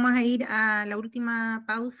esto nos vamos a ir a la última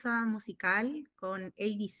pausa musical con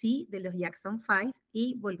ABC de los Jackson 5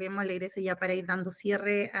 y volvemos al regreso ya para ir dando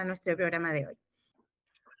cierre a nuestro programa de hoy.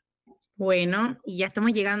 Bueno, y ya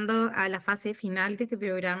estamos llegando a la fase final de este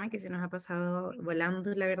programa que se nos ha pasado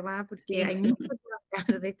volando, la verdad, porque Sí. hay mucho que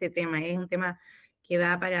hablar de este tema. Es un tema que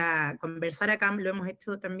da para conversar acá, lo hemos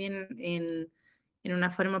hecho también en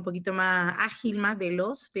una forma un poquito más ágil, más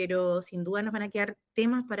veloz, pero sin duda nos van a quedar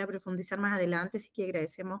temas para profundizar más adelante, así que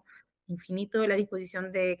agradecemos infinito la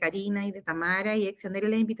disposición de Karina y de Tamara y extender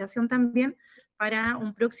la invitación también para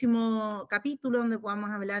un próximo capítulo donde podamos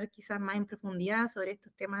hablar quizás más en profundidad sobre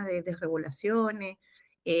estos temas de desregulaciones,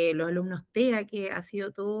 los alumnos TEA, que ha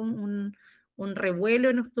sido todo un revuelo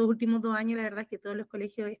en estos últimos 2 años. La verdad es que todos los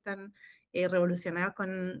colegios están revolucionados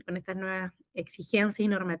con estas nuevas exigencias y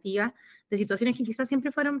normativas de situaciones que quizás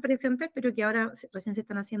siempre fueron presentes, pero que ahora recién se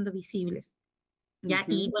están haciendo visibles. ¿Ya?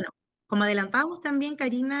 Y bueno, como adelantábamos también,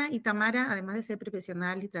 Karina y Tamara, además de ser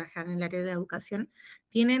profesionales y trabajar en el área de la educación,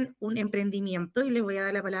 tienen un emprendimiento, y le voy a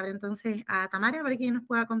dar la palabra entonces a Tamara para que ella nos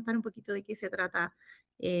pueda contar un poquito de qué se trata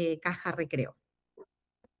Caja Recreo.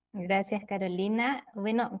 Gracias, Carolina.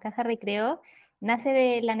 Bueno, Caja Recreo nace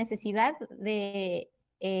de la necesidad de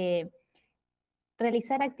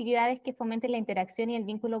realizar actividades que fomenten la interacción y el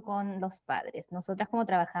vínculo con los padres. Nosotras, como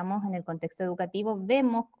trabajamos en el contexto educativo,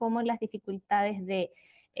 vemos cómo las dificultades de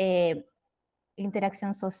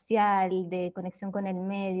interacción social, de conexión con el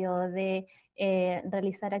medio, de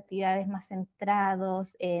realizar actividades más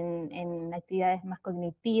centrados en actividades más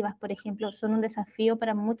cognitivas, por ejemplo, son un desafío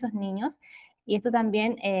para muchos niños, y esto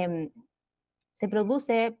también se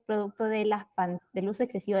produce producto de del uso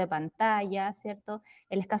excesivo de pantallas, ¿cierto?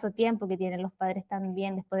 El escaso tiempo que tienen los padres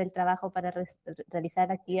también después del trabajo para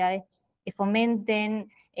realizar actividades que fomenten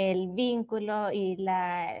el vínculo y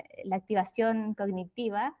la activación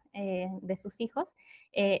cognitiva de sus hijos.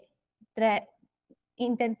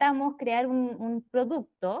 Intentamos crear un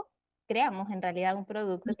producto creamos en realidad un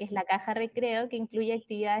producto que es la caja recreo, que incluye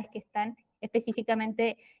actividades que están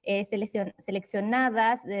específicamente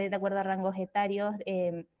seleccionadas de acuerdo a rangos etarios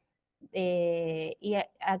y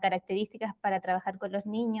a características para trabajar con los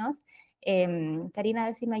niños. Karina, a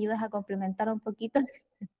ver si me ayudas a complementar un poquito.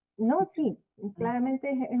 No, sí,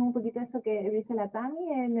 claramente es un poquito eso que dice la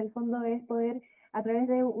Tami, en el fondo es poder a través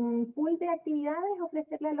de un pool de actividades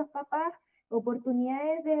ofrecerle a los papás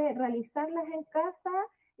oportunidades de realizarlas en casa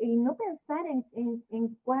y no pensar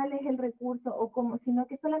en cuál es el recurso o cómo, sino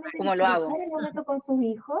que solamente ¿Cómo lo hago? disfrutar el momento con sus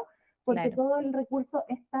hijos, porque Claro. todo el recurso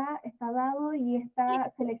está dado y está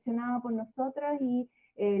seleccionado por nosotros y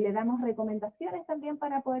le damos recomendaciones también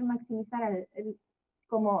para poder maximizar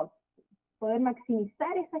como poder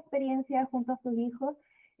maximizar esa experiencia junto a sus hijos.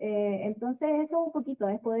 Entonces eso un poquito,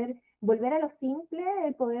 es poder volver a lo simple,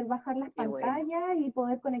 poder bajar las pantallas y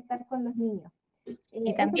poder conectar con los niños.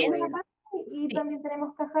 Y también, eso y también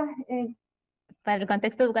tenemos cajas para el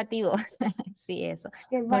contexto educativo, sí, eso.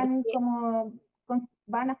 que van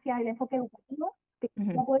van hacia el enfoque educativo, que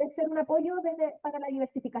va a poder ser un apoyo para la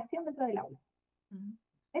diversificación dentro del aula.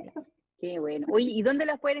 Eso. Qué bueno. Oye, ¿y dónde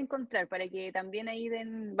las pueden encontrar? Para que también ahí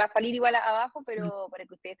va a salir igual abajo, pero para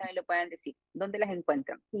que ustedes también lo puedan decir. ¿Dónde las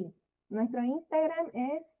encuentran? Sí. Nuestro Instagram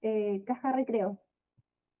es Caja Recreo.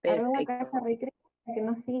 Perfecto. @Caja Recreo, para que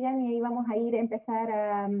nos sigan y ahí vamos a empezar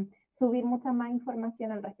a subir mucha más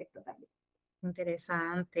información al respecto también.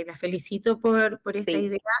 Interesante. La felicito por esta Sí.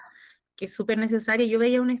 idea que es súper necesaria. Yo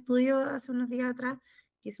veía un estudio hace unos días atrás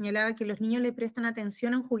que señalaba que los niños le prestan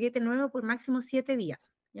atención a un juguete nuevo por máximo 7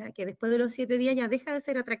 días, ¿ya? Que después de los 7 días ya deja de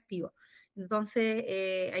ser atractivo. Entonces,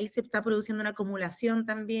 ahí se está produciendo una acumulación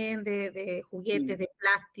también de juguetes, de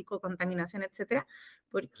plástico, contaminación, etcétera,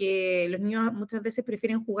 porque los niños muchas veces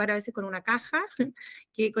prefieren jugar a veces con una caja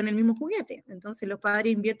que con el mismo juguete. Entonces, los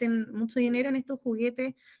padres invierten mucho dinero en estos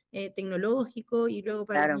juguetes tecnológicos y luego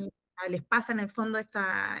para los niños les pasa en el fondo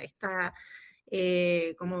esta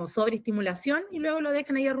como sobreestimulación y luego lo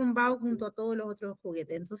dejan ahí arrumbado junto a todos los otros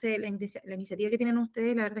juguetes. Entonces la iniciativa que tienen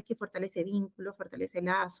ustedes, la verdad es que fortalece vínculos, fortalece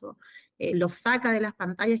lazos, los saca de las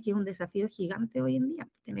pantallas, que es un desafío gigante hoy en día.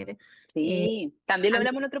 Tener, sí, también lo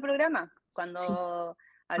hablamos en otro programa, cuando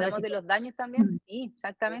hablamos de los daños también, sí,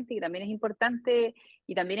 exactamente, y también es importante,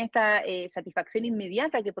 y también esta satisfacción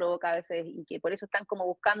inmediata que provoca a veces, y que por eso están como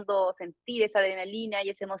buscando sentir esa adrenalina y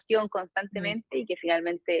esa emoción constantemente, y que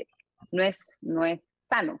finalmente no es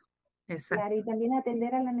sano. Exacto. Claro, y también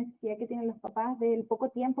atender a la necesidad que tienen los papás del poco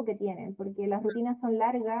tiempo que tienen, porque las rutinas son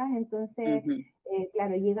largas, entonces,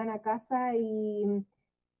 claro, llegan a casa y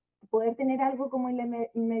poder tener algo como en la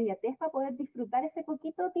inmediatez para poder disfrutar ese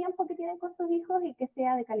poquito tiempo que tienen con sus hijos y que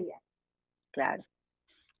sea de calidad. Claro.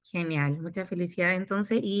 Genial, muchas felicidades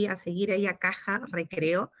entonces y a seguir ahí a Caja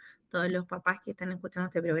Recreo, todos los papás que están escuchando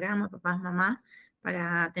este programa, papás, mamás,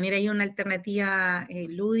 para tener ahí una alternativa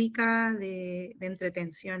lúdica de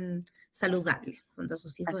entretención saludable junto a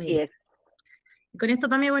sus hijos. Así es. Y con esto,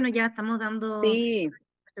 Pamela, bueno, ya estamos dando Sí.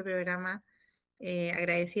 este programa.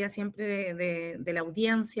 Agradecida siempre de la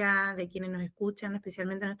audiencia, de quienes nos escuchan,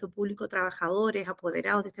 especialmente a nuestro público, trabajadores,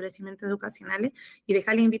 apoderados de establecimientos educacionales, y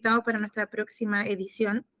dejarles invitados para nuestra próxima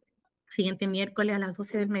edición, siguiente miércoles a las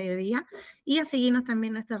 12 del mediodía, y a seguirnos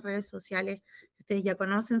también en nuestras redes sociales, que ustedes ya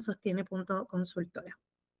conocen, sostiene.consultora.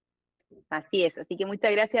 Así es, así que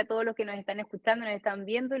muchas gracias a todos los que nos están escuchando, nos están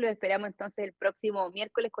viendo, y los esperamos entonces el próximo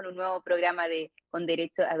miércoles con un nuevo programa con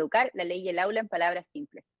Derecho a Educar, la ley y el aula en palabras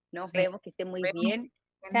simples. Nos vemos, que estén muy bien.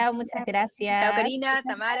 Chao, muchas gracias. Chao Karina,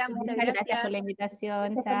 Tamara, muchas Muchas gracias por la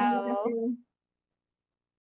invitación. Chao.